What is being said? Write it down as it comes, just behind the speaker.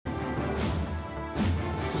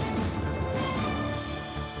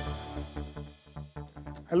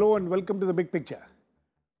Hello and welcome to The Big Picture.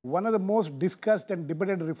 One of the most discussed and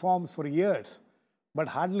debated reforms for years, but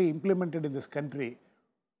hardly implemented in this country,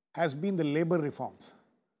 has been the labour reforms.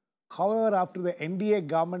 However, after the NDA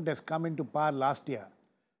government has come into power last year,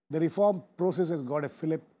 the reform process has got a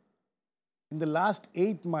fillip. In the last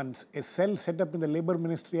 8 months, a cell set up in the Labour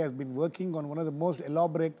Ministry has been working on one of the most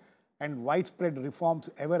elaborate and widespread reforms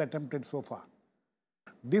ever attempted so far.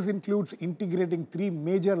 This includes integrating 3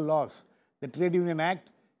 major laws, the Trade Union Act,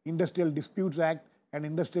 Industrial Disputes Act and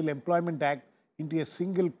Industrial Employment Act, into a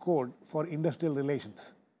single code for industrial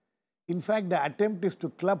relations. In fact, the attempt is to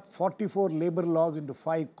club 44 labour laws into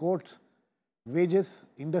 5 codes: wages,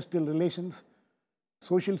 industrial relations,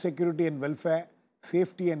 social security and welfare,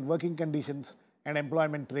 safety and working conditions, and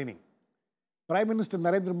employment training. Prime Minister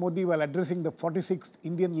Narendra Modi, while addressing the 46th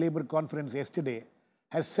Indian Labour Conference yesterday,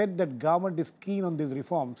 has said that government is keen on these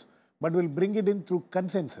reforms, but will bring it in through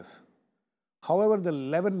consensus. However, the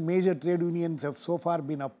 11 major trade unions have so far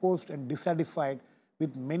been opposed and dissatisfied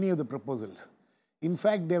with many of the proposals. In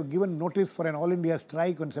fact, they have given notice for an all-India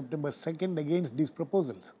strike on September 2nd against these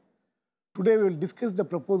proposals. Today, we will discuss the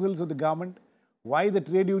proposals of the government, why the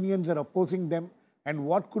trade unions are opposing them, and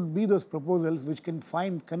what could be those proposals which can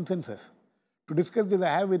find consensus. To discuss this,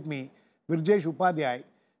 I have with me Virjesh Upadhyaya,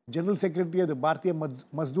 General Secretary of the Bharatiya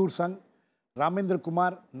Mazdoor Sangh, Ramendra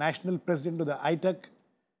Kumar, National President of the INTUC,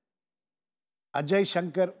 Ajay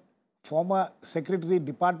Shankar, former Secretary,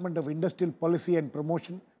 Department of Industrial Policy and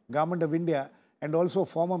Promotion, Government of India, and also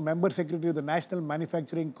former Member Secretary of the National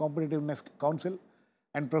Manufacturing Competitiveness Council,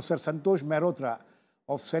 and Professor Santosh Mehrotra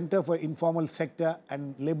of Center for Informal Sector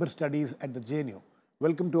and Labour Studies at the JNU.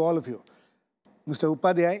 Welcome to all of you. Mr.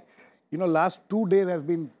 Upadhyaya, you know, last 2 days has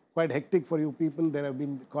been quite hectic for you people. There have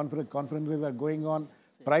been conferences are going on.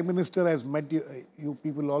 Prime Minister has met you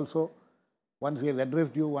people also. Once he has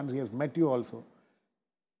addressed you, once he has met you also.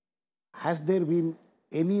 Has there been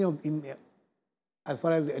any of, as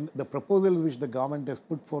far as the proposals which the government has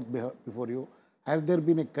put forth before you, has there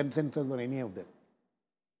been a consensus on any of them?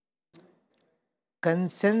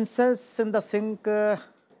 Consensus in the think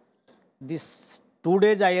this 2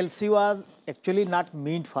 days ILC was actually not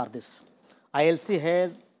meant for this. ILC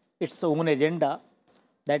has its own agenda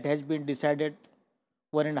that has been decided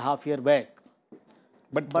 1.5 years back.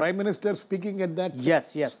 But Prime Minister speaking at that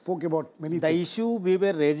yes, spoke about many the things. issue we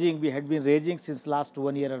were raising, we had been raising since last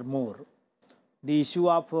 1 year or more, the issue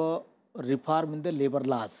of reform in the labour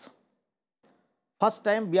laws. First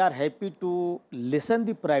time we are happy to listen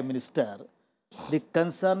the Prime Minister, the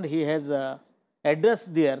concern he has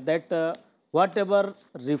addressed there that whatever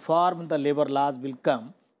reform in the labour laws will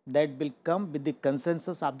come, that will come with the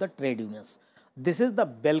consensus of the trade unions. This is the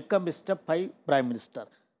welcome step by Prime Minister.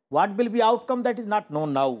 What will be outcome, that is not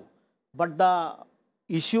known now. But the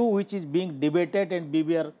issue which is being debated and we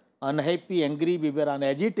were unhappy, angry, we were on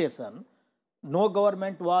agitation, no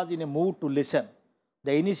government was in a mood to listen.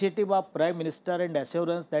 The initiative of Prime Minister and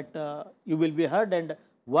assurance that you will be heard, and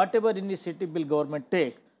whatever initiative will government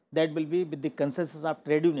take, that will be with the consensus of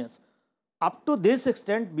trade unions. Up to this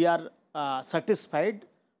extent, we are satisfied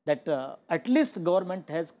that at least government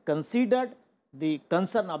has considered the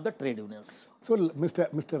concern of the trade unions. So, Mr.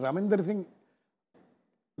 Ramendra Singh,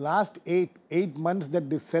 last 8 months that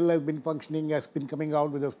this cell has been functioning, has been coming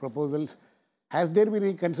out with those proposals, has there been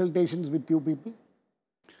any consultations with you people,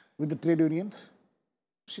 with the trade unions?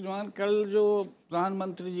 श्रीमान, कल जो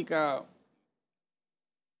प्रधानमंत्री जी का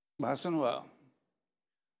भाषण हुआ,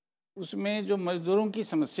 उसमें जो मजदूरों की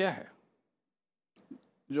समस्या है,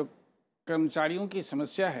 जो कर्मचारियों की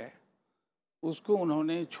समस्या है, उसको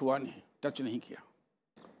उन्होंने छुआ नहीं, टच नहीं किया।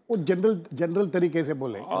 वो जनरल तरीके से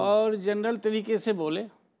बोले, और जनरल तरीके से बोले,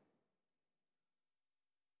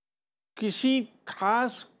 किसी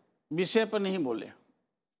खास विषय पर नहीं बोले,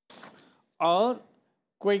 और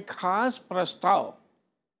कोई खास प्रस्ताव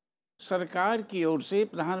सरकार की ओर से,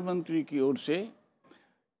 प्रधानमंत्री की ओर से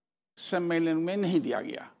सम्मेलन में नहीं दिया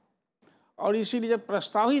गया। और इसीलिए जब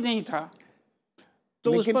प्रस्ताव ही नहीं था,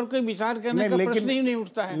 तो उस पर कोई विचार करने का प्रश्न ही नहीं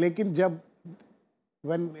उठता है। लेकिन जब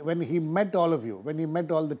when he met all of you, when he met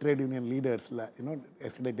all the trade union leaders, you know,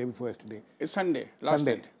 yesterday, day before yesterday,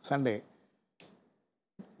 Sunday,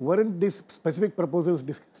 weren't these specific proposals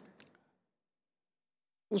discussed?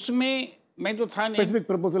 उसमें मैं तो था नहीं। Specific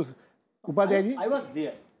proposals, Upadhyaya ji? I was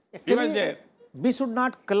there. Actually, we should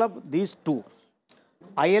not club these two.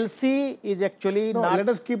 ILC is actually no, not... let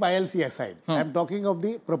us keep ILC aside. I am talking of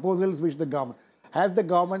the proposals which the government... Has the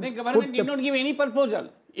government... The government did not give any proposal.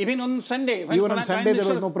 Even on Sunday. Even on Sunday there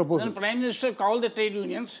was no proposal. When Prime Minister called the trade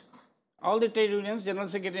unions, all the trade unions, General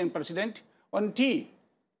Secretary and President, on tea,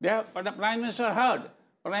 the Prime Minister heard.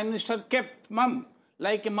 Prime Minister kept mum.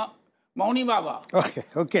 like Mauni Baba. Okay,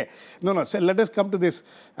 okay. No. So let us come to this.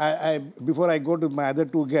 Before I go to my other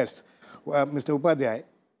two guests, Mr. Upadhyaya,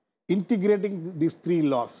 integrating these three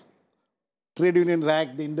laws, Trade Unions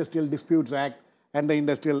Act, the Industrial Disputes Act, and the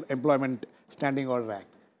Industrial Employment Standing Order Act.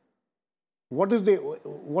 What is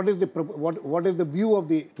the view of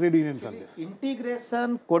the trade unions on this?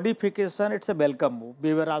 Integration, codification, it's a welcome move.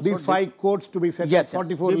 We were also these 5 codes to be set up, yes,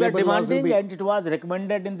 44 we were labor laws will demanding be... and it was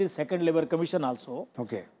recommended in the second Labour Commission also.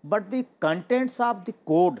 Okay. But the contents of the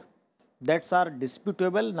code that are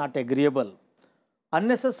disputable, not agreeable.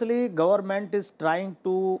 Unnecessarily, government is trying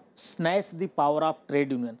to snatch the power of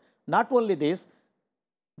trade union. Not only this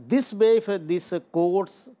way, if these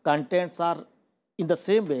codes, contents are in the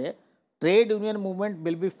same way, trade union movement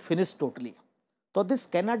will be finished totally. So this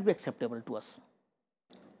cannot be acceptable to us.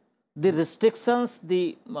 The restrictions,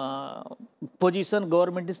 the position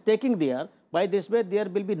government is taking there, by this way there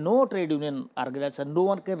will be no trade union organization. No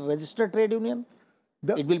one can register trade union.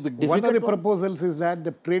 It will be difficult. One of the proposals is that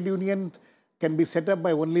the trade union can be set up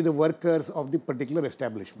by only the workers of the particular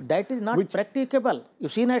establishment. That is not practicable. You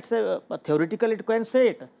see, it's a theoretical it can say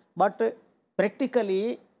it, but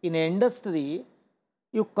practically in industry,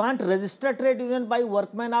 you can't register trade union by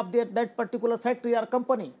workmen of that particular factory or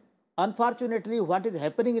company. Unfortunately, what is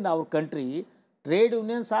happening in our country, trade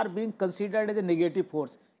unions are being considered as a negative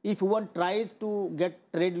force. If one tries to get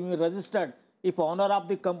trade union registered, if owner of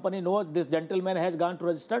the company knows this gentleman has gone to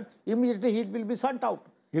register, immediately he will be sent out.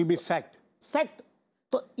 He'll be sacked. Sacked.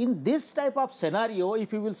 So in this type of scenario,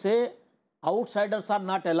 if you will say outsiders are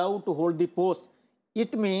not allowed to hold the post,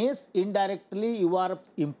 it means indirectly you are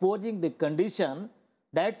imposing the condition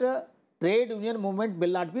that trade union movement will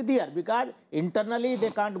not be there, because internally they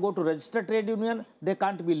can't go to register trade union, they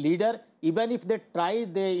can't be leader. Even if they try,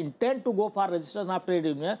 they intend to go for registration of trade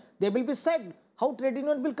union, they will be sacked. How trade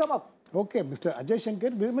union will come up? Okay, Mr. Ajay Shankar,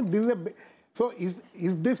 this is a... So is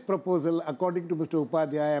this proposal, according to Mr.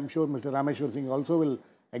 Upadhyaya, I'm sure Mr. Rameshwar Singh also will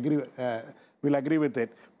agree with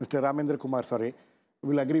it. Mr. Ramendra Kumar,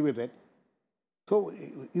 will agree with it. So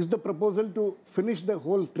is the proposal to finish the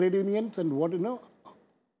whole trade unions and what,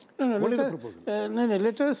 what is the proposal?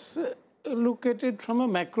 Let us look at it from a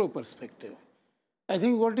macro perspective. I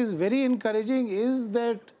think what is very encouraging is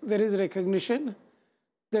that there is recognition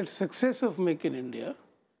that success of Make in India,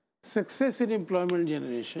 success in employment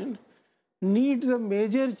generation, needs a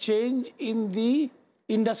major change in the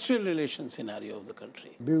industrial relations scenario of the country.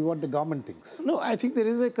 This is what the government thinks. No, I think there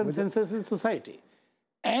is a consensus in society.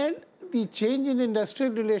 And the change in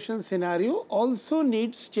industrial relations scenario also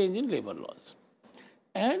needs change in labor laws.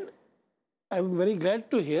 And I'm very glad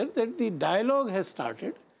to hear that the dialogue has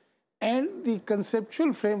started and the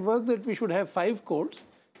conceptual framework that we should have 5 codes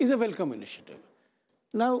is a welcome initiative.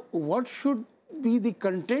 Now, what should be the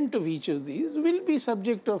content of each of these will be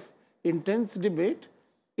subject of intense debate,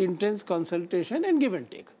 intense consultation and give and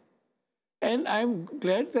take. And I'm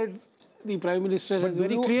glad that the Prime Minister has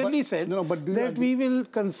very clearly said that we will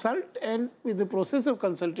consult, and with the process of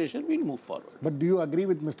consultation, we'll move forward. But do you agree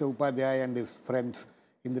with Mr. Upadhyaya and his friends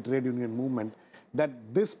in the trade union movement that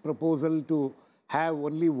this proposal to have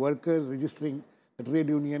only workers registering a trade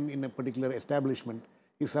union in a particular establishment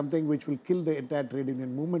is something which will kill the entire trade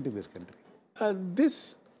union movement in this country?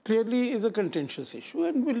 This clearly is a contentious issue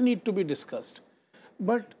and will need to be discussed.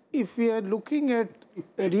 But if we are looking at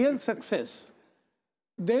a real success,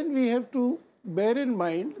 then we have to bear in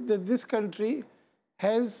mind that this country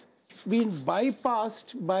has been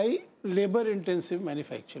bypassed by labor-intensive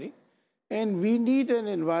manufacturing, and we need an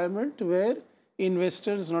environment where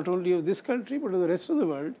investors, not only of this country but of the rest of the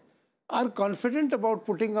world, are confident about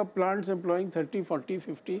putting up plants employing 30, 40,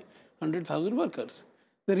 50, 100,000 workers.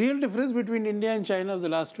 The real difference between India and China of the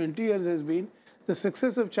last 20 years has been the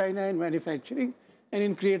success of China in manufacturing and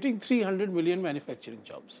in creating 300 million manufacturing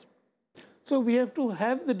jobs. So we have to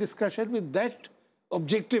have the discussion with that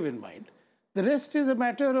objective in mind. The rest is a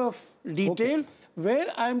matter of detail, where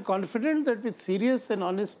I am confident that with serious and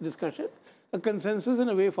honest discussion, a consensus and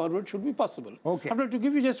a way forward should be possible. To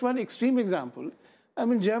give you just one extreme example, I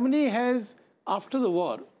mean, Germany has, after the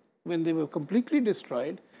war, when they were completely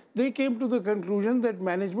destroyed, they came to the conclusion that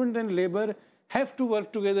management and labor have to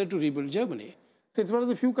work together to rebuild Germany. So it's one of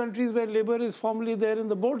the few countries where labor is formally there in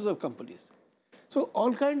the boards of companies. So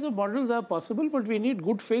all kinds of models are possible, but we need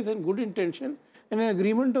good faith and good intention and an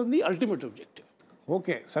agreement on the ultimate objective.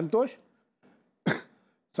 Okay, Santosh?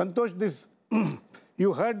 Santosh, this,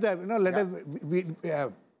 you heard that, let us,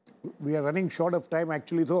 we are running short of time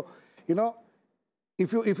actually. So,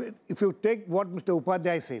 if you take what Mr.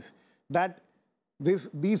 Upadhyaya says, that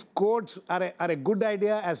these codes are a good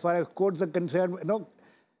idea as far as codes are concerned,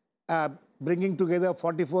 bringing together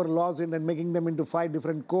 44 laws and making them into 5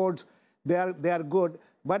 different codes. They are good,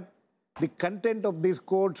 but the content of these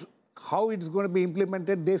codes, how it's going to be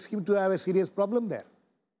implemented, they seem to have a serious problem there.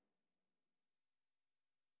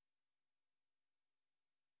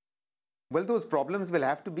 Well, those problems will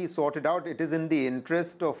have to be sorted out. It is in the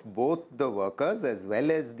interest of both the workers as well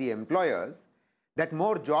as the employers that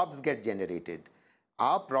more jobs get generated.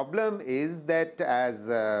 Our problem is that, as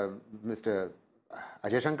Mr.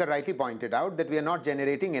 Ajay Shankar rightly pointed out, that we are not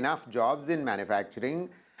generating enough jobs in manufacturing.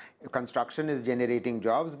 Construction is generating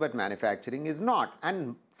jobs, but manufacturing is not.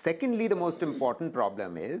 And secondly, the most important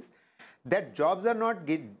problem is that jobs are not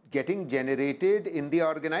getting generated in the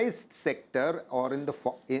organized sector or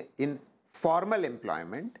in formal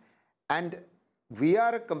employment, and we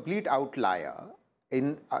are a complete outlier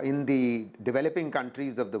in the developing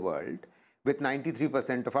countries of the world, with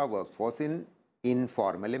 93% of our workforce in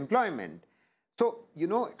informal employment. So, you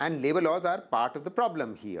know, and labor laws are part of the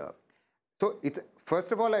problem here. So,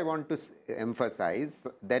 first of all, I want to emphasize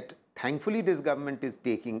that thankfully this government has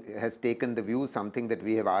taken the view, something that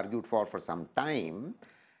we have argued for some time.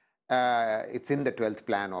 It's in the 12th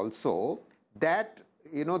plan also, that,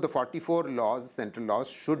 you know, the 44 laws, central laws,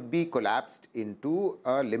 should be collapsed into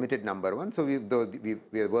a limited number one. So we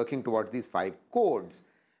are working towards these 5 codes.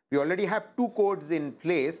 We already have 2 codes in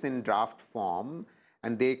place in draft form,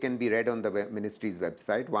 and they can be read on the ministry's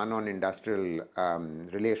website, one on industrial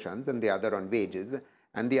relations and the other on wages,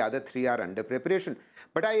 and the other 3 are under preparation.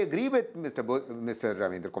 But I agree with Mr.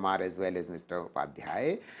 Ramendra Kumar as well as Mr.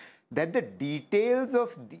 Upadhyaya that the details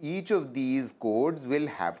of each of these codes will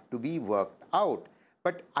have to be worked out.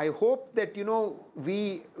 But I hope that, you know,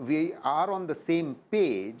 we are on the same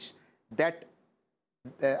page, that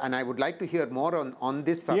and I would like to hear more on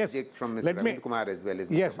this subject from Mr. Ramendra Kumar as well as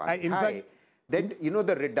Mr. Upadhyaya, that, you know,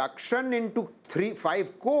 the reduction into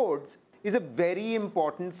 5 codes is a very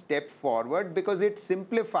important step forward, because it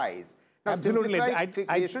simplifies. Now, absolutely.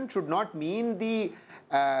 Simplification should not mean the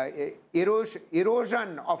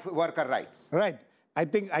erosion of worker rights. Right. I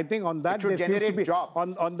think on that there seems to be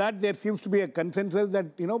on that there seems to be a consensus that,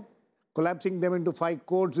 you know, collapsing them into 5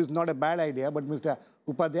 codes is not a bad idea. But Mr.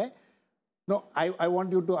 Upadhyaya, no, I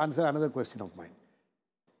want you to answer another question of mine.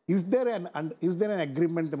 Is there an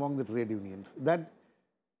agreement among the trade unions that,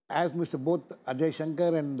 as both Ajay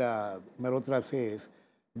Shankar and Mehrotra says,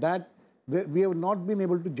 that we have not been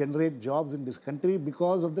able to generate jobs in this country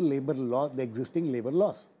because of the labor law, the existing labor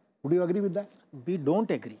laws? Would you agree with that? We don't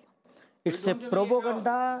agree. It's a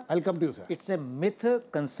propaganda. I'll come to you, sir. It's a myth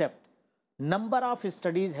concept. Number of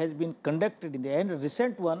studies has been conducted in the end.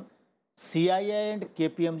 Recent one, CIA and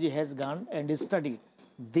KPMG has gone and studied.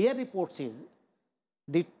 Their report says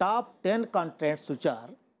the top 10 contracts which are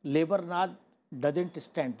labor laws doesn't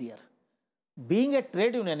stand there. Being a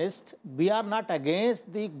trade unionist, we are not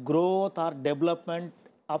against the growth or development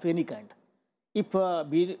of any kind. If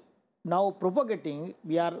we now propagating,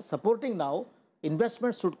 we are supporting now,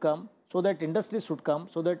 investments should come, so that industry should come,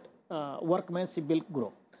 so that workmanship will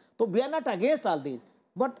grow. So we are not against all these.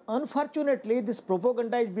 But unfortunately, this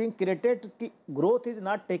propaganda is being created. Growth is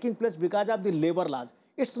not taking place because of the labor laws.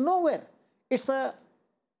 It's nowhere. It's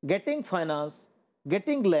getting finance,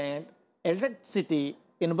 getting land, electricity,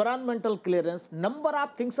 environmental clearance, number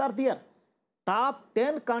of things are there. Top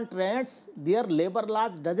 10 contracts, their labor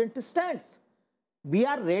laws doesn't stand. We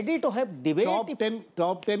are ready to have debate.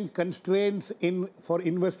 Top 10 constraints for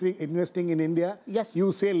investing in India. Yes.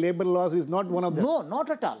 You say labor laws is not one of them. No, not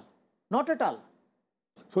at all. Not at all.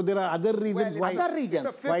 So there are other reasons why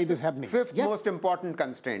it is happening. Fifth most important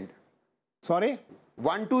constraint. Sorry?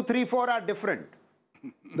 1, 2, 3, 4 are different.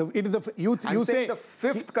 You say the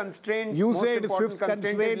 5th constraint. You most say it is 5th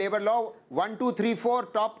constraint is labor law. 1, 2, 3, 4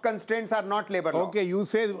 top constraints are not labor law. Okay, you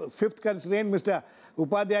say 5th constraint. Mr.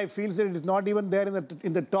 Upadhyaya feels that it is not even there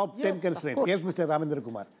in the top 10 constraints. Yes, Mr. Ramendra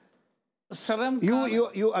Kumar.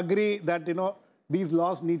 You agree that, you know, these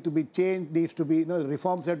laws need to be changed, needs to be, you know,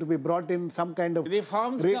 reforms have to be brought in, some kind of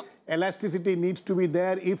elasticity needs to be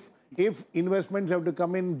there. If investments have to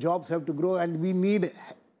come in, jobs have to grow, and we need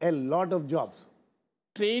a lot of jobs.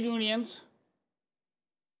 Trade unions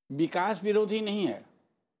विकास विरोधी नहीं है,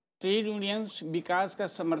 trade unions विकास का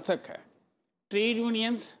समर्थक है। Trade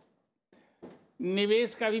unions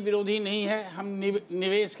निवेश का भी विरोधी नहीं है, हम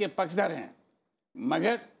निवेश के पक्षधर हैं,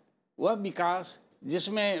 मगर वह विकास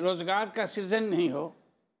जिसमें रोजगार का सृजन नहीं हो,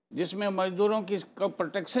 जिसमें मजदूरों की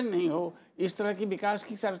प्रोटेक्शन नहीं हो, इस तरह की विकास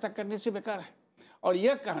की चर्चा करने से बेकार है। और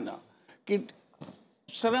यह कहना कि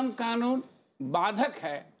श्रम कानून बाधक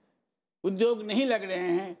है, उद्योग नहीं लग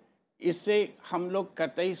रहे हैं, इससे हम लोग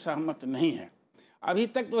कतई सहमत नहीं हैं। अभी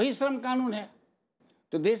तक तो वही श्रम कानून है,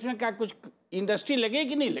 तो देश में क्या कुछ इंडस्ट्री लगे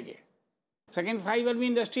कि नहीं लगे? सेकेंड फाइबर में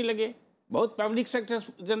इंडस्ट्री लगे, बहुत पब्लिक सेक्टर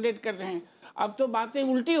जनरेट कर रहे हैं। अब तो बातें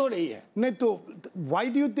उल्टी हो रही है। नहीं तो why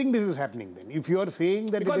do you think this is happening then? If you are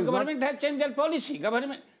saying that Because it is not... government has changed their policy.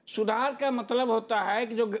 Government सुधार का मतलब होता है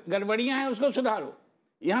कि जो गड़बड़ियां हैं उसको सुधारो।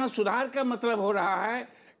 यहाँ सुधार का मतलब हो रहा है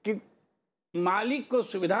कि मालिक को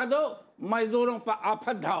सुविधा दो, मजदूरों पर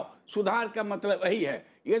आफत ढाओ। सुधार का मतलब यही है।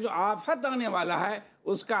 ये जो आफत आने वाला है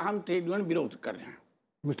उसका हम ट्रेड यूनियन विरोध कर रहे हैं।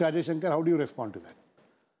 Mr. Ajay Shankar, how do you respond to that?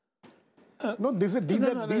 No, these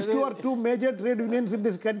two are two major trade unions in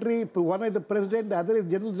this country. One is the president, the other is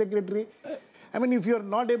general secretary. I mean, if you are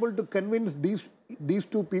not able to convince these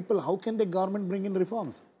two people, how can the government bring in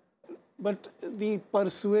reforms? But the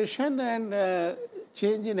persuasion and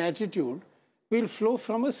change in attitude will flow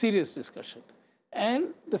from a serious discussion.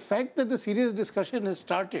 And the fact that the serious discussion has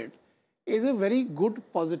started is a very good,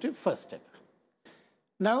 positive first step.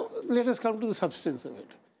 Now, let us come to the substance of it.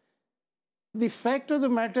 The fact of the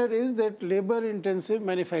matter is that labor-intensive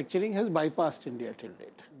manufacturing has bypassed India till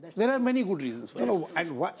date. There are many good reasons for it.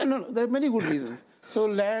 No, there are many good reasons. So,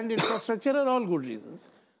 land, infrastructure are all good reasons.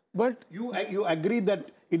 But you agree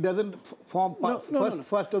that it doesn't form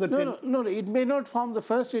first of the 10? No, it may not form the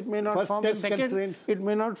first, it may not form the second, it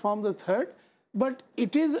may not form the third, but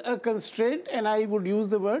it is a constraint, and I would use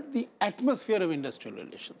the word, the atmosphere of industrial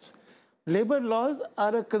relations. Labor laws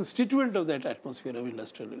are a constituent of that atmosphere of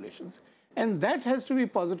industrial relations. And that has to be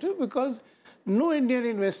positive because no Indian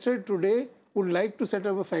investor today would like to set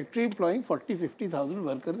up a factory employing 40,000-50,000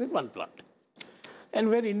 workers in one plant. And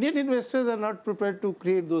when Indian investors are not prepared to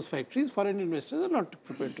create those factories, foreign investors are not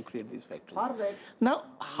prepared to create these factories. Right. Now,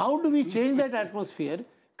 how do we change that atmosphere,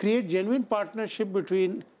 create genuine partnership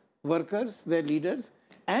between workers, their leaders,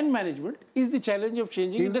 and management is the challenge of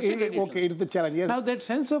changing industry conditions. Okay, it's the challenge, yes. Now, that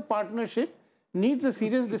sense of partnership needs a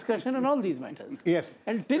serious discussion on all these matters. Yes.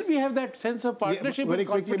 Until we have that sense of partnership and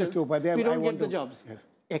confidence, we don't get the jobs. Yes.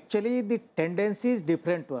 Actually, the tendency is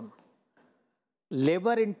different one.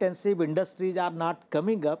 Labor-intensive industries are not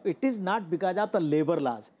coming up. It is not because of the labor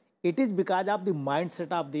laws. It is because of the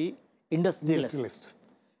mindset of the industrialists.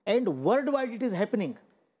 And worldwide it is happening.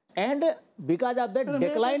 And because of that,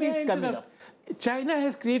 decline is coming up. China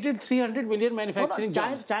has created 300 million manufacturing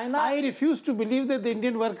jobs. I refuse to believe that the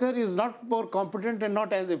Indian worker is not more competent and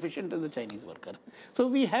not as efficient as the Chinese worker. So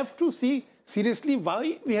we have to see seriously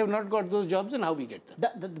why we have not got those jobs and how we get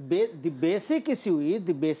them. The basic issue is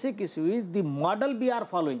the model we are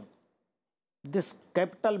following. This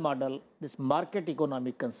capital model, this market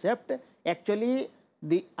economic concept, actually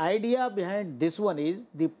the idea behind this one is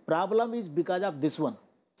the problem is because of this one.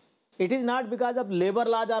 It is not because of labor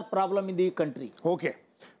laws or problem in the country. Okay.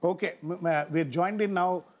 We're joined in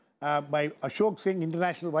now by Ashok Singh,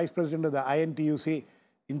 International Vice President of the INTUC,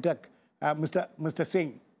 INTUC. Mr.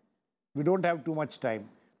 Singh, we don't have too much time,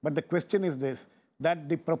 but the question is this, that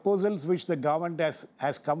the proposals which the government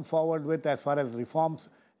has come forward with as far as reforms,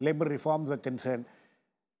 labor reforms are concerned,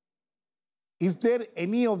 is there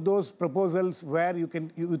any of those proposals where you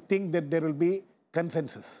think that there will be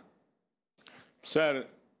consensus? Sir,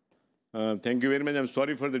 thank you very much. I'm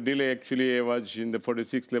sorry for the delay. Actually, I was in the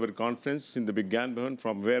 46th Labour Conference in the Vigyan Bhavan,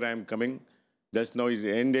 from where I am coming. Just now it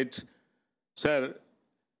ended. Sir,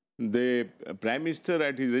 the Prime Minister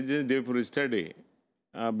at his residence day before yesterday,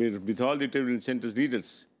 with all the trade centers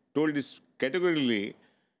leaders, told us categorically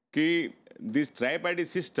that this tri-party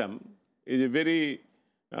system is a very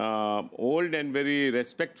old and very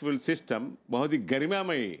respectful system. बहुत ही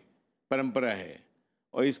गरिमामयी परंपरा है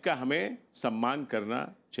और इसका हमें सम्मान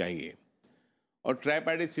करना चाहिए. और ट्राई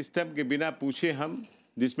पार्टी सिस्टम के बिना पूछे हम,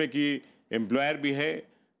 जिसमें कि एम्प्लॉयर भी है,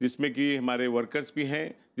 जिसमें कि हमारे वर्कर्स भी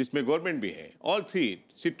हैं, जिसमें गवर्नमेंट भी है, all three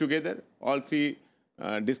sit together, all three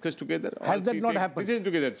discuss together. Has that not happened? Decision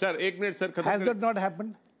together. Sir, एक minute sir. Has that not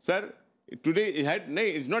happened? Sir, today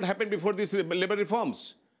it's not happened before this labor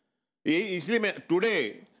reforms. इसलिए मैं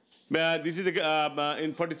today this is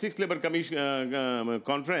in 46th Labour Commission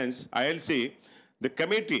conference ILC, the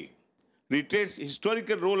committee reiterates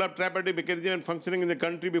historical role of tripartite mechanism and functioning in the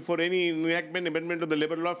country before any enactment, amendment of the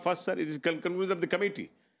labor law. First, sir, it is conclusion of the committee.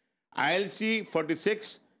 ILC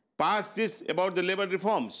 46 passed this about the labor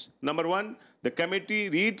reforms. Number one, the committee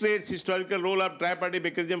reiterates historical role of tripartite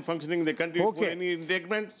mechanism functioning in the country before any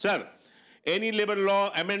enactment. Sir, any labor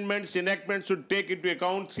law amendments, enactments should take into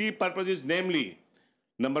account three purposes, namely,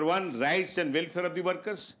 number one, rights and welfare of the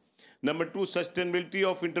workers. Number two, sustainability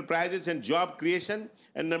of enterprises and job creation.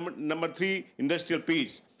 And number three, industrial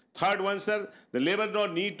peace. Third one, sir, the labor law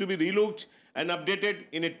need to be relooked and updated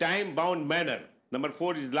in a time-bound manner. Number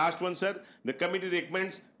four is last one, sir. The committee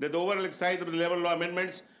recommends that the overall exercise of the labor law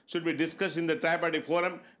amendments should be discussed in the tripartite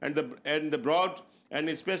forum, and the broad and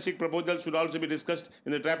specific proposals should also be discussed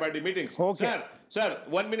in the tripartite meetings. Okay. Sir,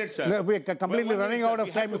 1 minute, sir. No, we are completely running out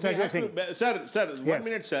of time, Mr. Ashok Singh. Sir, 1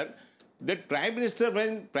 minute, sir. The Prime Minister,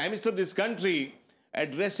 when Prime Minister of this country,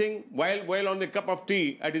 addressing while on a cup of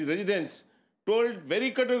tea at his residence, told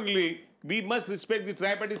very categorically, we must respect the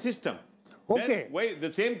tripartite system. Okay. Then, why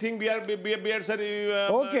the same thing we are sir,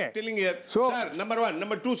 Okay. telling here. So, sir, number one.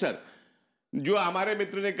 Number two, sir. जो हमारे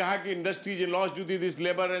मित्र ने कहा कि industries lost due to this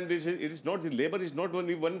labor and this, it is not, the labor is not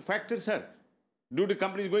only one factor, sir. Due to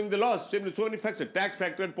companies going the loss, so many factors, tax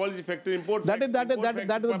factor, policy factor, import factor.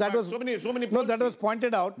 That was so many. No, that was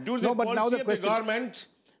pointed out. Due to the policy of the government,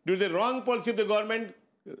 due to the wrong policy of the government,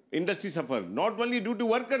 industry suffer. Not only due to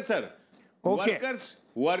workers, sir. Okay.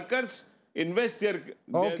 Workers invest their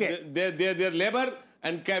labor,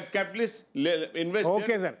 and capitalists invest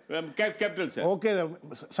their capital, sir. Okay, sir.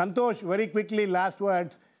 Santosh, very quickly, last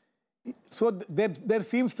words. So there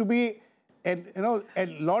seems to be a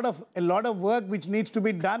lot of work which needs to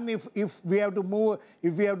be done if we have to move,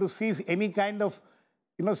 if we have to see any kind of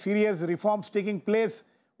serious reforms taking place.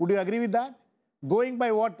 Would you agree with that? Going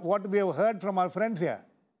by what we have heard from our friends here.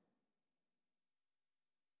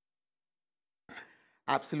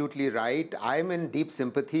 Absolutely right. I'm in deep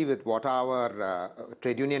sympathy with what our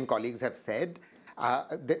trade union colleagues have said.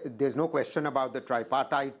 There's no question about the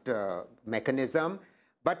tripartite mechanism,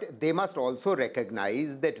 but they must also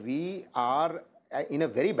recognize that we are in a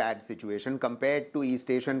very bad situation compared to East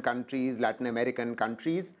Asian countries, Latin American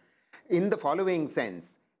countries, in the following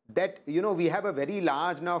sense, that we have a very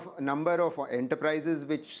large number of enterprises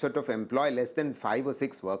which sort of employ less than 5 or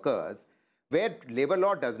 6 workers, where labor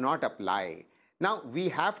law does not apply. Now, we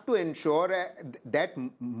have to ensure that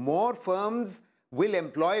more firms will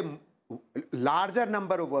employ larger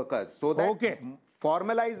number of workers so that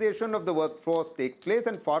formalization of the workforce takes place,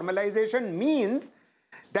 and formalization means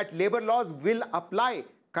that labor laws will apply.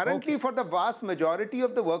 Currently, for the vast majority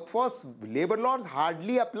of the workforce, labor laws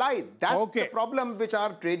hardly apply. That's the problem which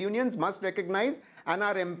our trade unions must recognize and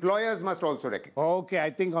our employers must also recognize. Okay, I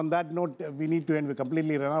think on that note, we need to end. We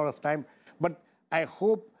completely run out of time. But I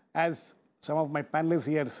hope, as some of my panelists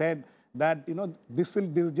here said, that this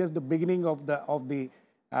is just the beginning of the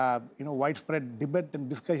widespread debate and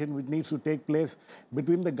discussion which needs to take place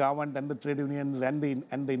between the government and the trade unions and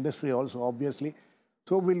the industry also, obviously.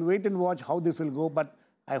 So we'll wait and watch how this will go. But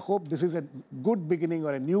I hope this is a good beginning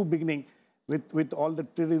or a new beginning with all the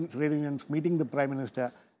trade unions meeting the Prime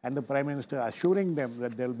Minister and the Prime Minister assuring them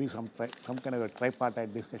that there will be some kind of a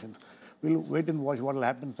tripartite discussions. We'll wait and watch what will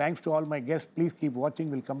happen. Thanks to all my guests. Please keep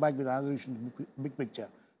watching. We'll come back with another issue, big picture,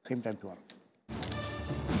 same time tomorrow.